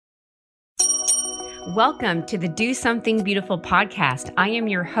Welcome to the Do Something Beautiful podcast. I am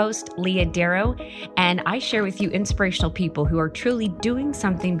your host, Leah Darrow, and I share with you inspirational people who are truly doing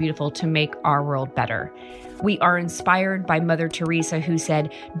something beautiful to make our world better. We are inspired by Mother Teresa, who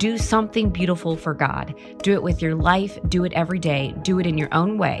said, do something beautiful for God. Do it with your life, do it every day, do it in your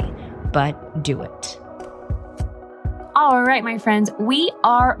own way, but do it. All right, my friends, we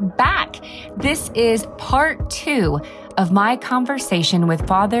are back. This is part 2 of my conversation with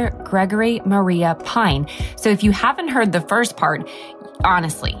Father Gregory Maria Pine. So if you haven't heard the first part,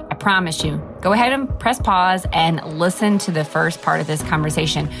 honestly, I promise you, go ahead and press pause and listen to the first part of this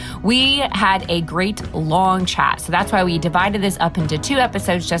conversation. We had a great long chat. So that's why we divided this up into 2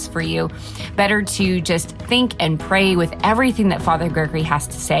 episodes just for you. Better to just think and pray with everything that Father Gregory has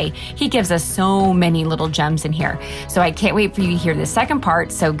to say. He gives us so many little gems in here. So I can't wait for you to hear the second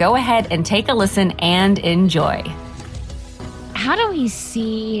part. So go ahead and take a listen and enjoy. How do we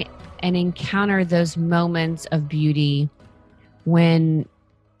see and encounter those moments of beauty when,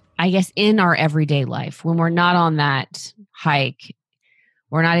 I guess, in our everyday life, when we're not on that hike,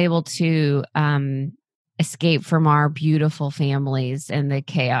 we're not able to escape from our beautiful families and the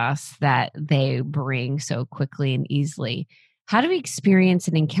chaos that they bring so quickly and easily? How do we experience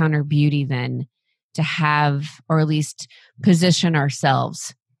and encounter beauty then to have, or at least position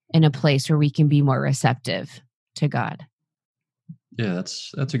ourselves in a place where we can be more receptive to God? Yeah,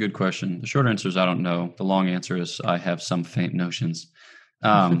 that's a good question. The short answer is I don't know. The long answer is I have some faint notions.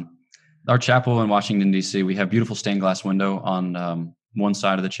 Our chapel in Washington, D.C., we have beautiful stained glass window on one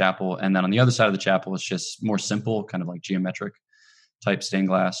side of the chapel. And then on the other side of the chapel, it's just more simple, kind of like geometric type stained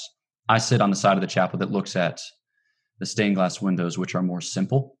glass. I sit on the side of the chapel that looks at the stained glass windows, which are more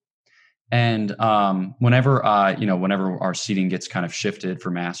simple. And whenever our seating gets kind of shifted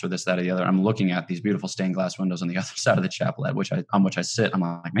for Mass or this, that, or the other, I'm looking at these beautiful stained glass windows on the other side of the chapel on which I sit. I'm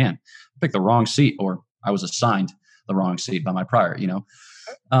like, man, I picked the wrong seat, or I was assigned the wrong seat by my prior,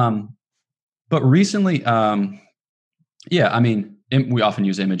 But recently, we often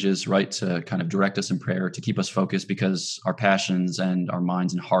use images, right, to kind of direct us in prayer, to keep us focused, because our passions and our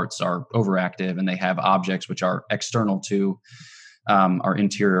minds and hearts are overactive, and they have objects which are external to our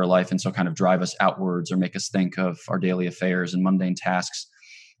interior life, and so kind of drive us outwards or make us think of our daily affairs and mundane tasks.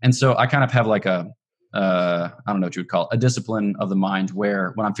 And so I kind of have like I don't know what you would call it, a discipline of the mind,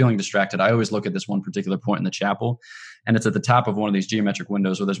 where when I'm feeling distracted, I always look at this one particular point in the chapel, and it's at the top of one of these geometric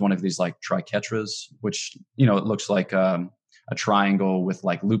windows where there's one of these like triquetras, which, it looks like a triangle with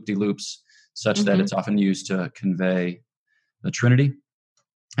like loop-de-loops, such that it's often used to convey the Trinity.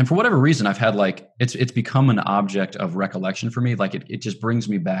 And for whatever reason, I've had it's become an object of recollection for me. Like it just brings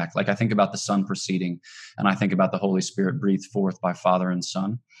me back. Like I think about the Son proceeding, and I think about the Holy Spirit breathed forth by Father and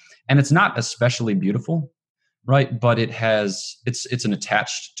Son. And it's not especially beautiful, right? But it's an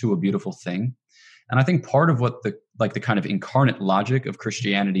attached to a beautiful thing. And I think part of what the kind of incarnate logic of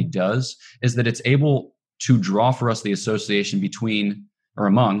Christianity does is that it's able to draw for us the association between or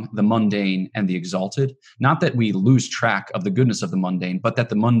among the mundane and the exalted. Not that we lose track of the goodness of the mundane, but that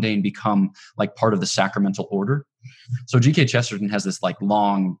the mundane become like part of the sacramental order. So G.K. Chesterton has this like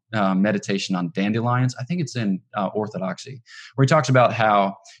long meditation on dandelions. I think it's in Orthodoxy, where he talks about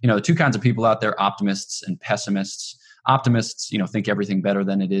how, the 2 kinds of people out there, optimists and pessimists. Optimists, think everything better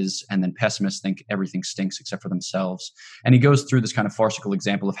than it is, and then pessimists think everything stinks except for themselves. And he goes through this kind of farcical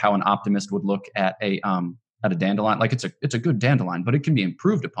example of how an optimist would look at a dandelion. Like it's a good dandelion, but it can be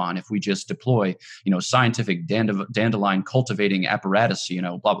improved upon if we just deploy, scientific dandelion cultivating apparatus,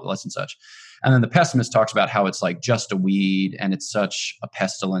 blah, blah, blah, and such. And then the pessimist talks about how it's like just a weed, and it's such a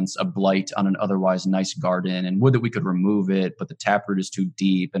pestilence, a blight on an otherwise nice garden, and would that we could remove it, but the taproot is too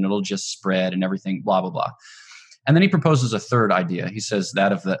deep and it'll just spread and everything, blah, blah, blah. And then he proposes a third idea. He says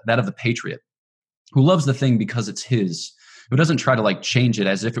that of the patriot, who loves the thing because it's his, who doesn't try to like change it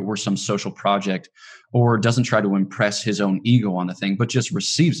as if it were some social project, or doesn't try to impress his own ego on the thing, but just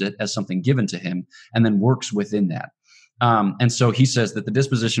receives it as something given to him and then works within that. And so he says that the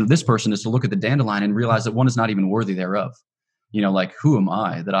disposition of this person is to look at the dandelion and realize that one is not even worthy thereof. Like, who am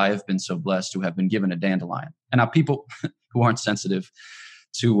I that I have been so blessed to have been given a dandelion? And now people who aren't sensitive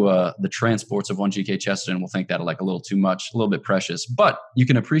to the transports of one G.K. Chesterton will think that like a little too much, a little bit precious. But you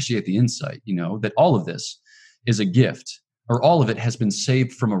can appreciate the insight, that all of this is a gift, or all of it has been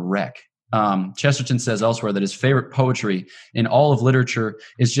saved from a wreck. Chesterton says elsewhere that his favorite poetry in all of literature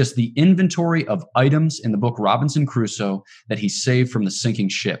is just the inventory of items in the book Robinson Crusoe that he saved from the sinking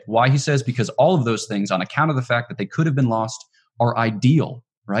ship. Why? He says because all of those things, on account of the fact that they could have been lost, are ideal,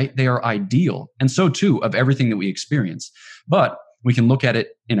 right? They are ideal. And so too of everything that we experience. But We can look at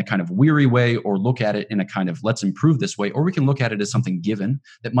it in a kind of weary way, or look at it in a kind of let's improve this way, or we can look at it as something given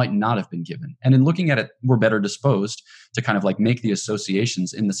that might not have been given. And in looking at it, we're better disposed to kind of like make the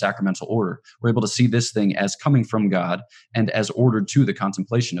associations in the sacramental order. We're able to see this thing as coming from God and as ordered to the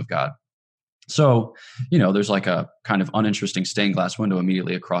contemplation of God. So, there's like a kind of uninteresting stained glass window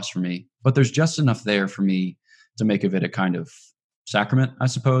immediately across from me, but there's just enough there for me to make of it a kind of sacrament, I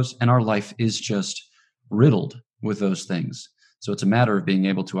suppose. And our life is just riddled with those things. So it's a matter of being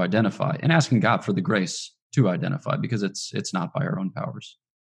able to identify and asking God for the grace to identify, because it's not by our own powers.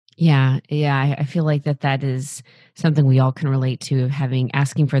 Yeah. I feel like that is something we all can relate to,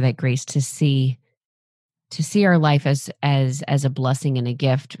 asking for that grace to see our life as a blessing and a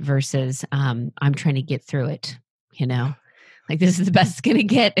gift versus I'm trying to get through it, like this is the best it's gonna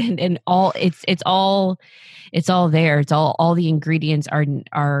get, and all it's all there. It's all the ingredients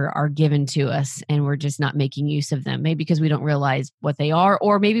are given to us, and we're just not making use of them. Maybe because we don't realize what they are,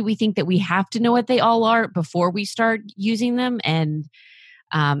 or maybe we think that we have to know what they all are before we start using them. And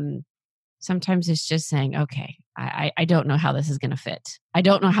sometimes it's just saying, okay, I don't know how this is going to fit. I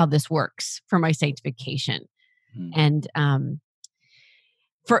don't know how this works for my sanctification. And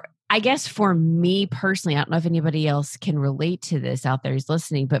I guess for me personally, I don't know if anybody else can relate to this out there who's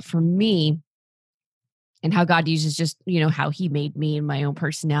listening, but for me, and how God uses just, how he made me and my own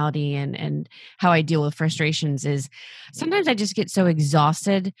personality and how I deal with frustrations is sometimes I just get so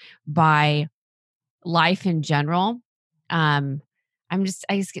exhausted by life in general. I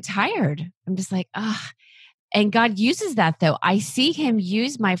just get tired. I'm just like, and God uses that though. I see him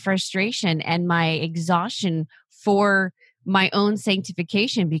use my frustration and my exhaustion for my own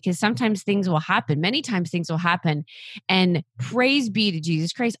sanctification, because sometimes things will happen. Many times things will happen, and praise be to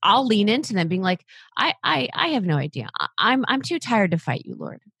Jesus Christ, I'll lean into them being like, I have no idea. I'm too tired to fight you,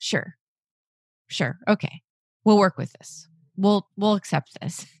 Lord. Sure. Okay. We'll work with this. We'll accept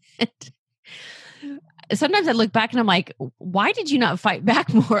this. Sometimes I look back and I'm like, why did you not fight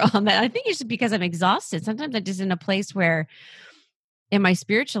back more on that? I think it's just because I'm exhausted. Sometimes I'm just in a place where in my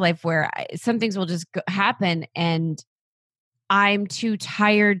spiritual life where some things will just happen and I'm too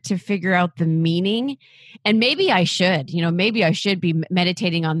tired to figure out the meaning. And maybe I should be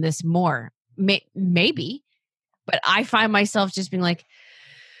meditating on this more. Maybe, but I find myself just being like,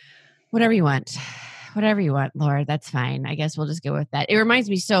 whatever you want, Lord, that's fine. I guess we'll just go with that. It reminds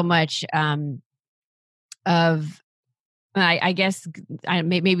me so much, of I guess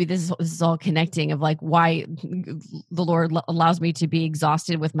maybe this is all connecting of like why the Lord allows me to be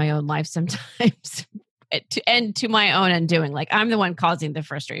exhausted with my own life sometimes to my own undoing. Like I'm the one causing the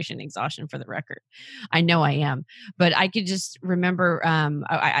frustration, exhaustion, for the record. I know I am, but I could just remember,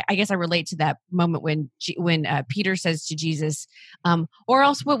 I guess I relate to that moment when Peter says to Jesus, or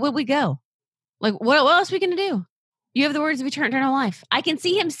else what would we go? Like, what else are we going to do? You have the words of eternal life. I can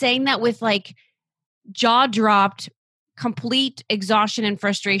see him saying that with like jaw dropped, complete exhaustion and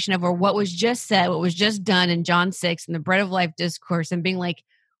frustration over what was just said, what was just done in John 6 and the bread of life discourse, and being like,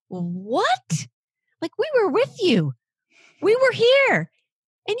 what? Like, we were with you. We were here.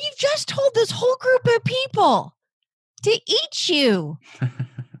 And you've just told this whole group of people to eat you.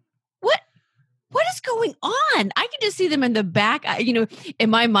 What is going on? I can just see them in the back, in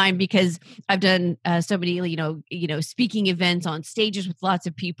my mind, because I've done so many, speaking events on stages with lots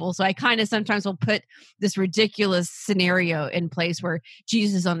of people. So I kind of sometimes will put this ridiculous scenario in place where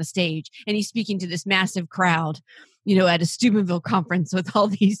Jesus is on the stage and he's speaking to this massive crowd, at a Steubenville conference with all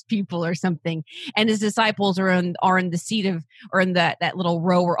these people or something. And his disciples are in the seat or in that little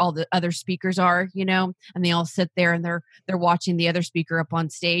row where all the other speakers are, and they all sit there and they're watching the other speaker up on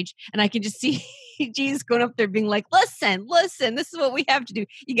stage. And I can just see Jesus going up there being like, listen, this is what we have to do.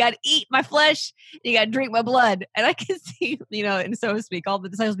 You got to eat my flesh. You got to drink my blood. And I can see, and so to speak, all the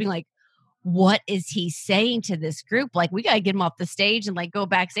disciples being like, what is he saying to this group? Like, we got to get him off the stage and like go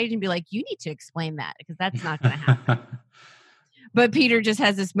backstage and be like, you need to explain that, because that's not going to happen. But Peter just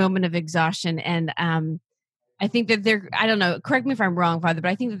has this moment of exhaustion. And I think that I don't know, correct me if I'm wrong, Father,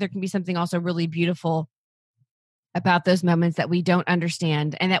 but I think that there can be something also really beautiful about those moments that we don't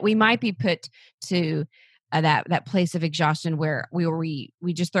understand, and that we might be put to that place of exhaustion where we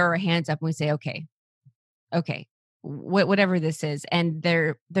just throw our hands up and we say, okay, whatever this is. And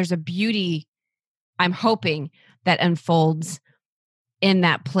there's a beauty, I'm hoping, that unfolds in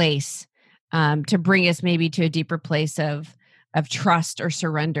that place, to bring us maybe to a deeper place of trust or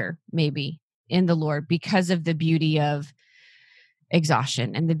surrender, maybe in the Lord, because of the beauty of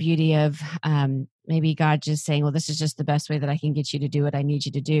exhaustion and the beauty of maybe God just saying, well, this is just the best way that I can get you to do what I need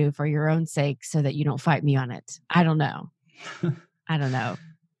you to do for your own sake, so that you don't fight me on it. I don't know.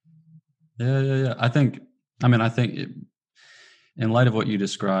 Yeah. I think in light of what you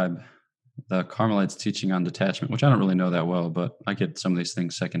describe, the Carmelites' teaching on detachment, which I don't really know that well, but I get some of these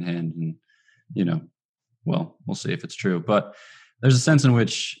things secondhand, and well, we'll see if it's true. But there's a sense in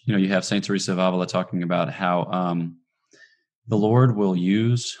which you have Saint Teresa of Avila talking about how the Lord will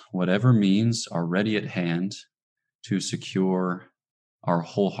use whatever means are ready at hand to secure our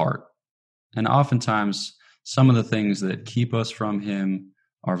whole heart. And oftentimes, some of the things that keep us from Him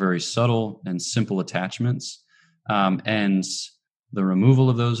are very subtle and simple attachments. And the removal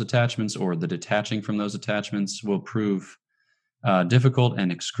of those attachments or the detaching from those attachments will prove difficult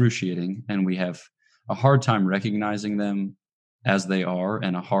and excruciating. And we have a hard time recognizing them as they are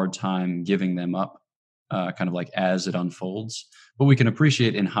and a hard time giving them up kind of like as it unfolds. But we can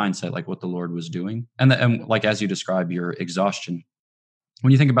appreciate in hindsight like what the Lord was doing. And like as you describe your exhaustion,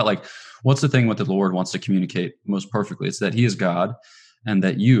 when you think about like what's the thing what the Lord wants to communicate most perfectly, it's that He is God and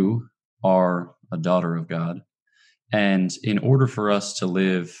that you are a daughter of God. And in order for us to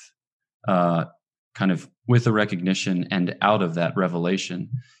live kind of with the recognition and out of that revelation,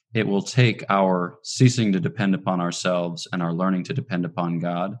 it will take our ceasing to depend upon ourselves and our learning to depend upon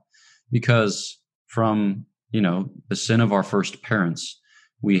God. Because from, the sin of our first parents,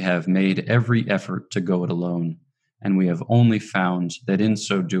 we have made every effort to go it alone. And we have only found that in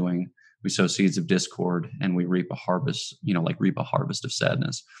so doing, we sow seeds of discord and we reap a harvest, reap a harvest of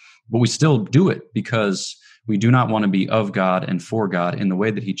sadness. But we still do it because we do not want to be of God and for God in the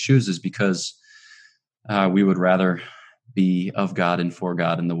way that He chooses, because we would rather be of God and for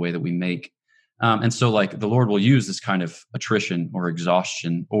God in the way that we make. And so like the Lord will use this kind of attrition or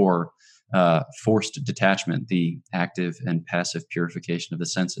exhaustion or forced detachment, the active and passive purification of the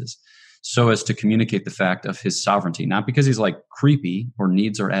senses, so as to communicate the fact of His sovereignty, not because He's like creepy or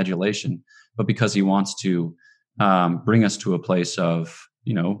needs our adulation, but because He wants to bring us to a place of,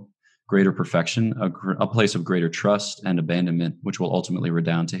 greater perfection, a place of greater trust and abandonment, which will ultimately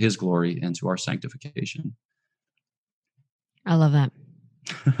redound to His glory and to our sanctification. I love that.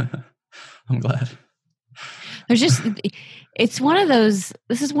 I'm glad. This is one of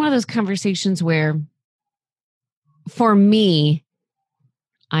those conversations where, for me,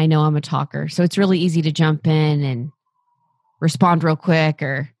 I know I'm a talker, so it's really easy to jump in and respond real quick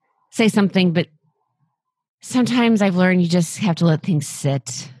or say something, but sometimes I've learned you just have to let things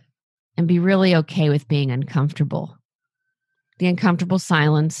sit and be really okay with being uncomfortable. The uncomfortable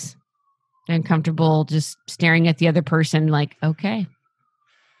silence, the uncomfortable just staring at the other person like, okay.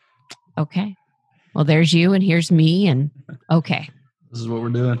 Well, there's you and here's me and okay. This is what we're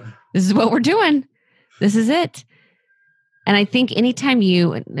doing. This is what we're doing. This is it. And I think anytime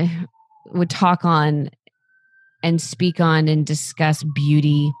you would talk on and speak on and discuss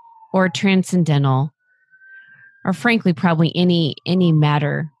beauty or transcendental, or frankly, probably any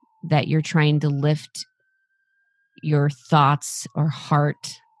matter that you're trying to lift your thoughts or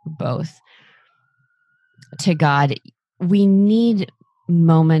heart, both, to God, we need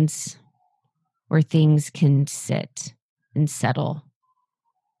moments where things can sit and settle.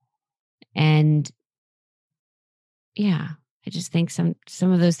 And yeah, I just think some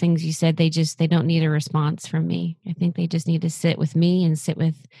of those things you said, they don't need a response from me. I think they just need to sit with me and sit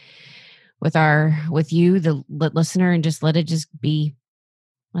with you, the listener, and just let it just be.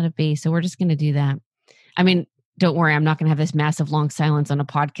 Let it be. So we're just going to do that. I mean, don't worry, I'm not going to have this massive long silence on a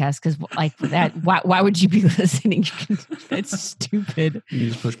podcast because like that, why would you be listening? That's stupid. You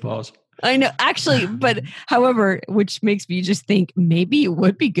just push pause. I know, actually, but however, which makes me just think maybe it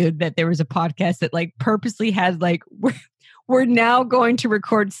would be good that there was a podcast that like purposely had like, we're now going to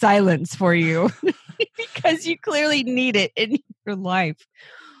record silence for you because you clearly need it in your life.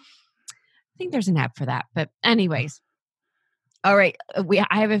 I think there's an app for that. But anyways. All right.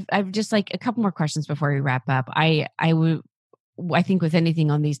 I have just like a couple more questions before we wrap up. I think with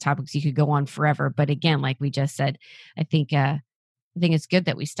anything on these topics, you could go on forever. But again, like we just said, I think it's good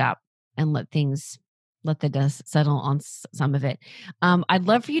that we stop and let the dust settle on some of it. I'd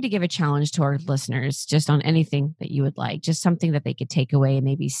love for you to give a challenge to our listeners just on anything that you would like, just something that they could take away and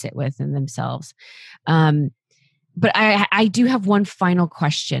maybe sit with in themselves. But I do have one final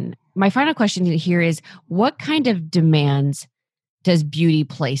question. My final question here is, what kind of demands does beauty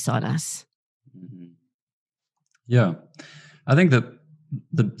place on us? Yeah, I think that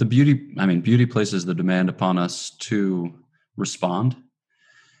the beauty places the demand upon us to respond.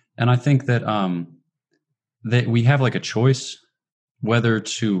 And I think that that we have like a choice whether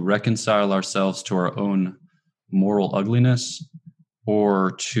to reconcile ourselves to our own moral ugliness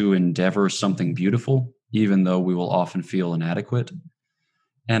or to endeavor something beautiful, even though we will often feel inadequate.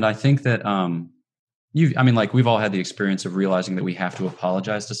 And I think that we've all had the experience of realizing that we have to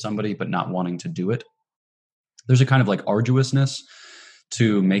apologize to somebody, but not wanting to do it. there's a kind of like arduousness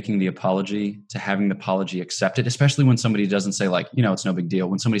to making the apology, to having the apology accepted, especially when somebody doesn't say like, it's no big deal.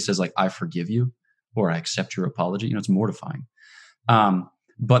 When somebody says like, I forgive you or I accept your apology, it's mortifying.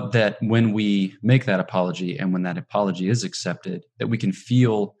 But that when we make that apology and when that apology is accepted, that we can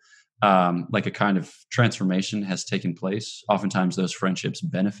feel like a kind of transformation has taken place. Oftentimes those friendships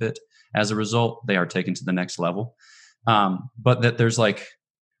benefit as a result. They are taken to the next level. But that there's like,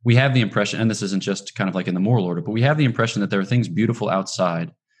 we have the impression, and this isn't just kind of like in the moral order, but we have the impression that there are things beautiful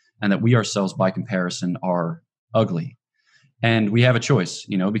outside and that we ourselves by comparison are ugly. And we have a choice,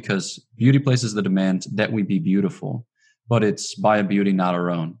 because beauty places the demand that we be beautiful, but it's by a beauty not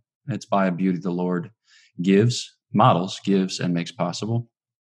our own. It's by a beauty the Lord models, gives, and makes possible.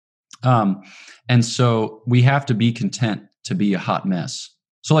 And so we have to be content to be a hot mess.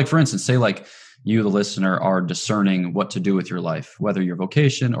 So like, for instance, say like you, the listener, are discerning what to do with your life, whether your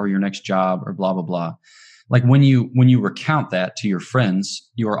vocation or your next job or blah, blah, blah. Like when you recount that to your friends,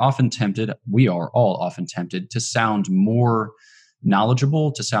 you are often tempted, we are all often tempted to sound more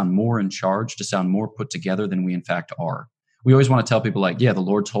knowledgeable, to sound more in charge, to sound more put together than we in fact are. We always want to tell people like, yeah, the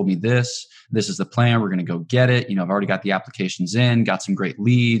Lord told me this is the plan. We're going to go get it. I've already got the applications in, got some great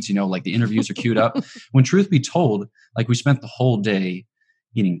leads, like the interviews are queued up. When truth be told, like we spent the whole day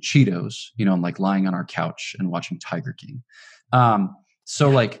eating Cheetos, and like lying on our couch and watching Tiger King. So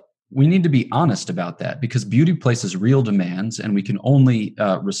like we need to be honest about that because beauty places real demands and we can only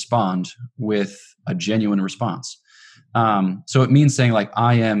respond with a genuine response. So it means saying like,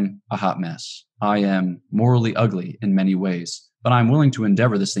 I am a hot mess. I am morally ugly in many ways, but I'm willing to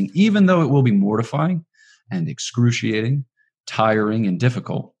endeavor this thing, even though it will be mortifying and excruciating, tiring and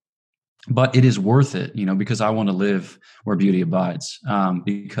difficult. But it is worth it, because I want to live where beauty abides,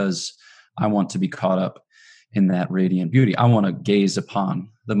 because I want to be caught up in that radiant beauty. I want to gaze upon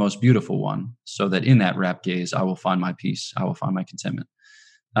the most beautiful one so that in that rapt gaze, I will find my peace. I will find my contentment.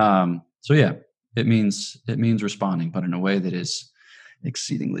 So yeah, it means responding, but in a way that is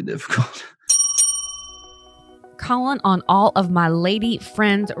exceedingly difficult. Calling on all of my lady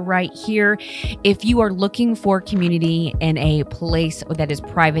friends right here. If you are looking for community in a place that is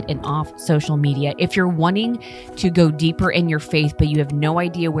private and off social media, if you're wanting to go deeper in your faith, but you have no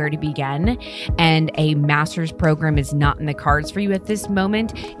idea where to begin, and a master's program is not in the cards for you at this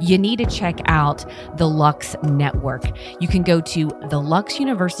moment, you need to check out the Lux Network. You can go to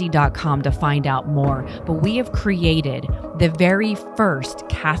theluxuniversity.com to find out more, but we have created the very first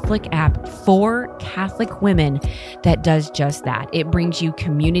Catholic app for Catholic women that does just that. It brings you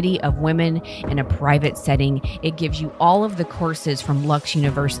community of women in a private setting. It gives you all of the courses from Lux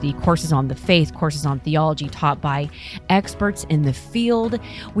University, courses on the faith, courses on theology taught by experts in the field.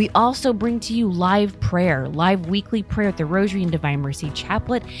 We also bring to you live prayer, live weekly prayer at the Rosary and Divine Mercy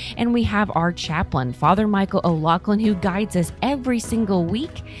Chaplet. And we have our chaplain, Father Michael O'Loughlin, who guides us every single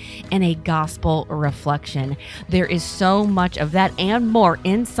week in a gospel reflection. There is so much of that and more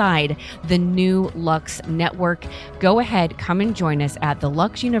inside the new Lux Network. Go ahead, come and join us at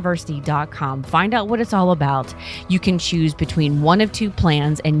theluxuniversity.com. Find out what it's all about. You can choose between one of two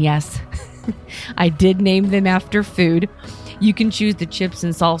plans, and yes, I did name them after food. You can choose the chips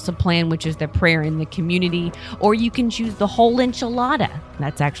and salsa plan, which is the prayer in the community, or you can choose the whole enchilada.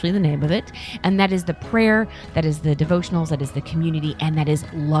 That's actually the name of it. And that is the prayer, that is the devotionals, that is the community, and that is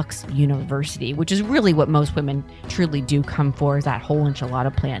Lux University, which is really what most women truly do come for, is that whole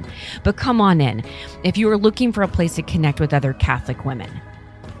enchilada plan. But come on in. If you are looking for a place to connect with other Catholic women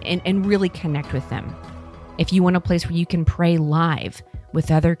and really connect with them, if you want a place where you can pray live with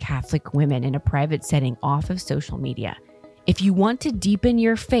other Catholic women in a private setting off of social media, if you want to deepen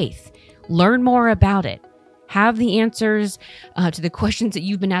your faith, learn more about it, have the answers to the questions that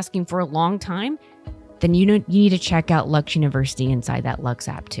you've been asking for a long time, then you need to check out Lux University inside that Lux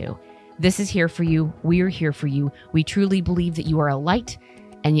app too. This is here for you. We are here for you. We truly believe that you are a light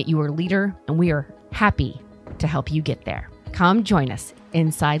and yet you are a leader, and we are happy to help you get there. Come join us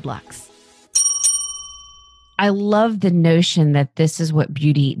inside Lux. I love the notion that this is what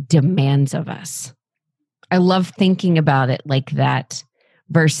beauty demands of us. I love thinking about it like that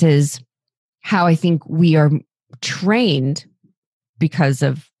versus how I think we are trained because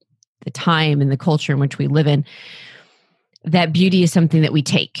of the time and the culture in which we live in, that beauty is something that we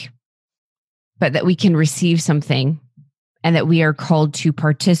take, but that we can receive something and that we are called to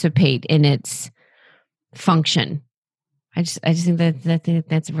participate in its function. I just think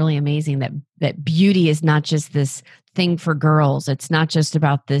that's really amazing that beauty is not just this thing for girls. It's not just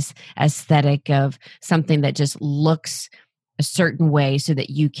about this aesthetic of something that just looks a certain way so that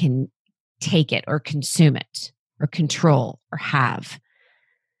you can take it or consume it or control or have.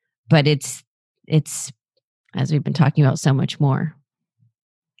 But it's as we've been talking about so much more.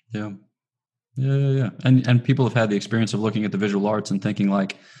 Yeah. Yeah. And people have had the experience of looking at the visual arts and thinking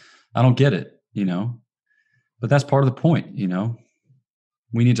like, I don't get it, but that's part of the point.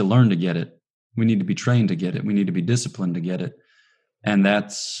 We need to learn to get it. We need to be trained to get it. We need to be disciplined to get it. And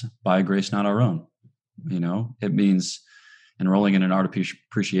that's by grace, not our own. It means enrolling in an art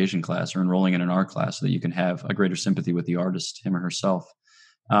appreciation class or enrolling in an art class so that you can have a greater sympathy with the artist, him or herself.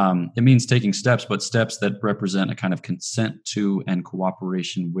 It means taking steps, but steps that represent a kind of consent to and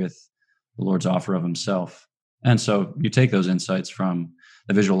cooperation with the Lord's offer of himself. And so you take those insights from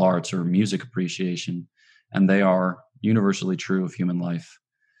the visual arts or music appreciation, and they are universally true of human life.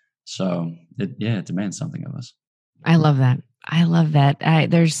 So it demands something of us. I love that.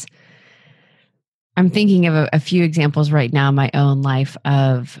 I'm thinking of a few examples right now in my own life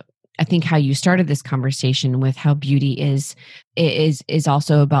of, I think, how you started this conversation with how beauty is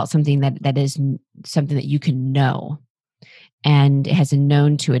also about something that is something that you can know, and it has a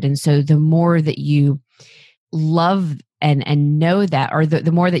known to it. And so the more that you love and know that, or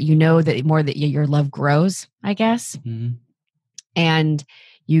the more that you know, that more that your love grows, I guess. Mm-hmm. And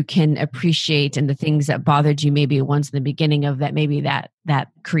you can appreciate, and the things that bothered you maybe once in the beginning of that, maybe that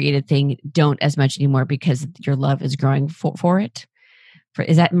created thing don't as much anymore because your love is growing for it.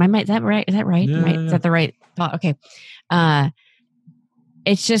 Is that right? Is that right? Yeah. Is that the right thought? Okay.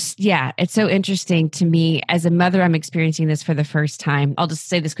 It's just, it's so interesting to me as a mother. I'm experiencing this for the first time. I'll just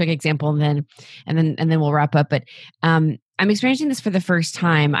say this quick example and then we'll wrap up. But I'm experiencing this for the first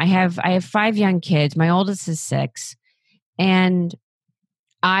time. I have 5 young kids. My oldest is 6, and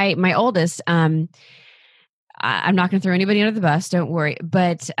my oldest, I'm not going to throw anybody under the bus, don't worry.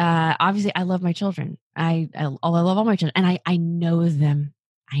 But obviously, I love my children. I love all my children, and I know them.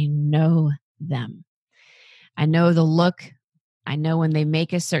 I know them. I know the look. I know when they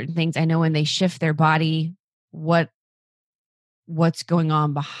make us certain things. I know when they shift their body, what's going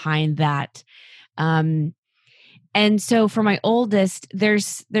on behind that. And so for my oldest,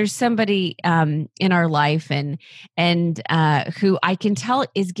 there's somebody in our life and who I can tell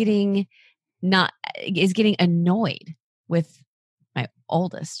is getting annoyed with my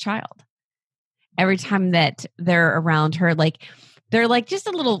oldest child. Every time that they're around her, they're just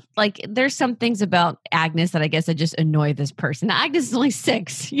a little, there's some things about Agnes that I guess I just annoy this person. Now, Agnes is only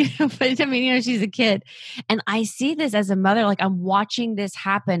 6, but I mean, she's a kid. And I see this as a mother, I'm watching this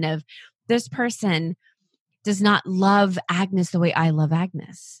happen of this person does not love Agnes the way I love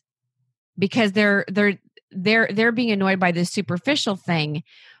Agnes, because they're being annoyed by this superficial thing,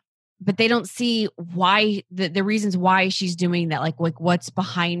 but they don't see why the reasons why she's doing that, like what's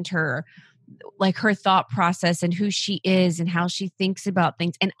behind her, like her thought process and who she is and how she thinks about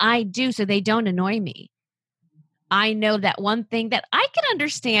things. And I do, so they don't annoy me. I know that one thing that I can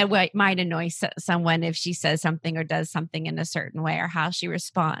understand what might annoy someone if she says something or does something in a certain way or how she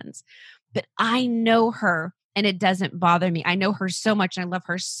responds. But I know her and it doesn't bother me. I know her so much and I love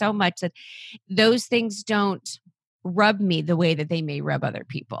her so much that those things don't rub me the way that they may rub other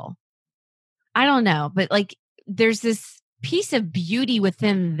people. I don't know, but there's this piece of beauty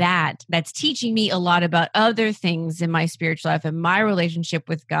within that's teaching me a lot about other things in my spiritual life and my relationship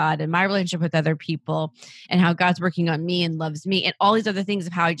with God and my relationship with other people and how God's working on me and loves me and all these other things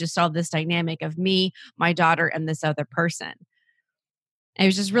of how I just saw this dynamic of me, my daughter, and this other person. And it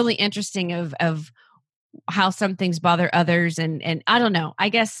was just really interesting of how some things bother others. And I don't know, I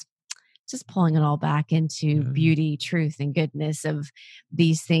guess just pulling it all back into beauty, truth, and goodness of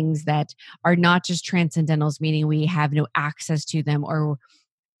these things that are not just transcendentals, meaning we have no access to them or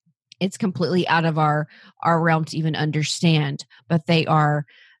it's completely out of our realm to even understand, but they are,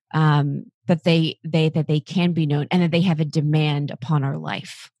 that they can be known and that they have a demand upon our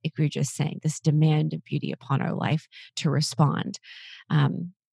life. Like we were just saying, this demand of beauty upon our life to respond.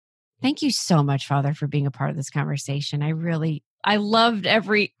 Thank you so much, Father, for being a part of this conversation. I loved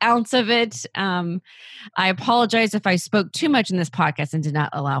every ounce of it. I apologize if I spoke too much in this podcast and did not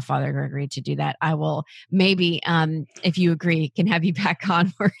allow Father Gregory to do that. I will maybe, if you agree, can have you back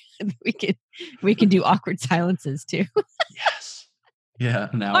on where we can do awkward silences too. Yes. Yeah.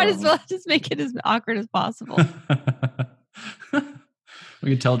 Now might as well just make it as awkward as possible. We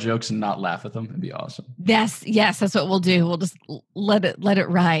can tell jokes and not laugh at them. It'd be awesome. Yes, that's what we'll do. We'll just let it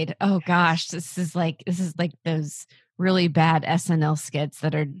ride. Oh gosh, this is like those really bad SNL skits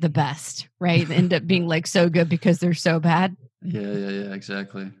that are the best, right? They end up being so good because they're so bad. Yeah,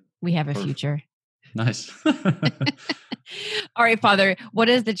 exactly. We have a future. Nice. All right, Father, what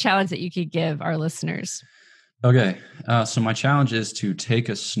is the challenge that you could give our listeners? Okay, so my challenge is to take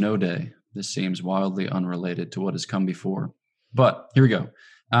a snow day. This seems wildly unrelated to what has come before, but here we go.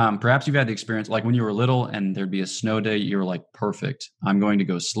 Perhaps you've had the experience like when you were little and there'd be a snow day, you were like, perfect. I'm going to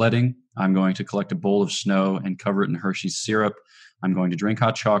go sledding. I'm going to collect a bowl of snow and cover it in Hershey's syrup. I'm going to drink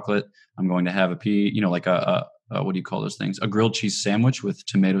hot chocolate. I'm going to have like a what do you call those things? A grilled cheese sandwich with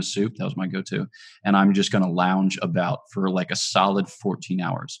tomato soup. That was my go-to. And I'm just going to lounge about for like a solid 14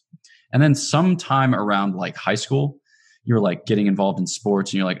 hours. And then sometime around like high school, you're like getting involved in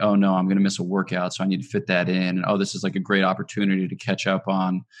sports and you're like, oh no, I'm going to miss a workout. So I need to fit that in. And oh, this is like a great opportunity to catch up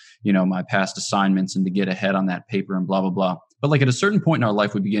on, my past assignments and to get ahead on that paper and blah, blah, blah. But like at a certain point in our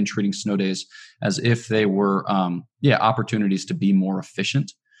life, we begin treating snow days as if they were, opportunities to be more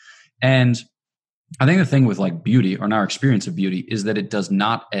efficient. And I think the thing with like beauty or our experience of beauty is that it does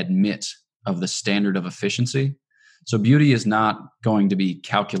not admit of the standard of efficiency. So beauty is not going to be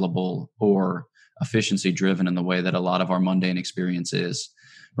calculable or efficiency driven in the way that a lot of our mundane experience is,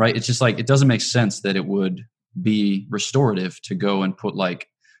 right? It's just like, it doesn't make sense that it would be restorative to go and put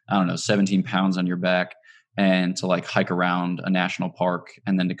 17 pounds on your back and to like hike around a national park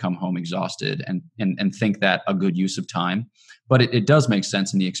and then to come home exhausted and think that a good use of time. But it does make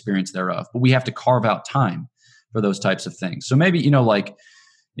sense in the experience thereof. But we have to carve out time for those types of things. So maybe, like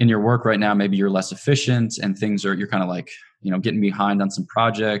in your work right now, maybe you're less efficient and you're kind of like, getting behind on some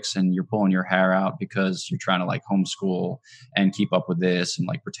projects and you're pulling your hair out because you're trying to like homeschool and keep up with this and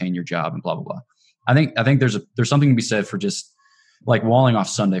like retain your job and blah, blah, blah. I think there's something to be said for just like walling off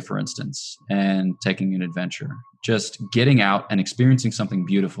Sunday, for instance, and taking an adventure, just getting out and experiencing something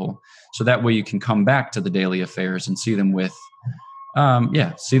beautiful. So that way you can come back to the daily affairs and see them with,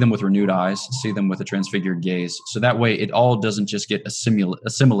 renewed eyes, see them with a transfigured gaze. So that way it all doesn't just get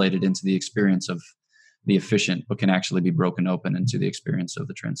assimilated into the experience of the efficient, but can actually be broken open into the experience of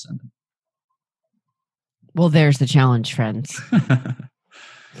the transcendent. Well, there's the challenge, friends.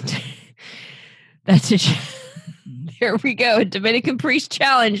 That's it. Here we go. Dominican priest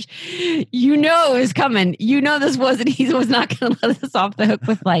challenge. Is coming. He was not going to let us off the hook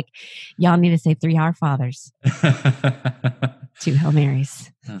with like, y'all need to say 3 Our Fathers. 2 Hail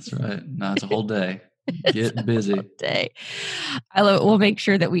Marys. That's right. No, it's a whole day. Get busy. Day. I love it. We'll make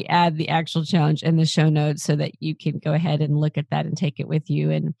sure that we add the actual challenge in the show notes so that you can go ahead and look at that and take it with you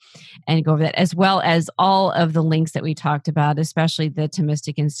and go over that, as well as all of the links that we talked about, especially the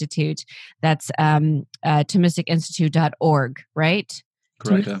Thomistic Institute. That's Thomisticinstitute.org, right?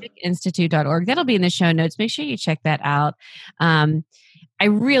 Correct. Thomisticinstitute.org. That'll be in the show notes. Make sure you check that out. I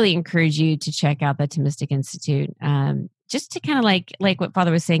really encourage you to check out the Thomistic Institute. Just to kind of like what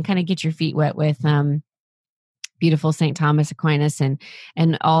Father was saying, kind of get your feet wet with beautiful St. Thomas Aquinas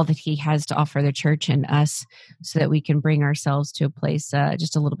and all that he has to offer the church and us, so that we can bring ourselves to a place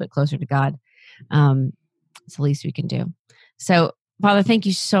just a little bit closer to God. It's the least we can do. So, Father, thank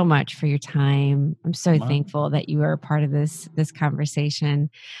you so much for your time. I'm so thankful that you are a part of this conversation.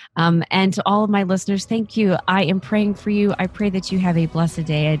 And to all of my listeners, thank you. I am praying for you. I pray that you have a blessed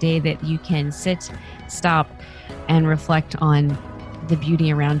day, a day that you can sit, stop, and reflect on the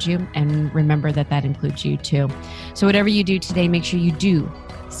beauty around you, and remember that includes you too. So whatever you do today, make sure you do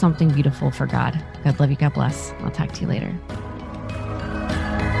something beautiful for God. God love you. God bless. I'll talk to you later.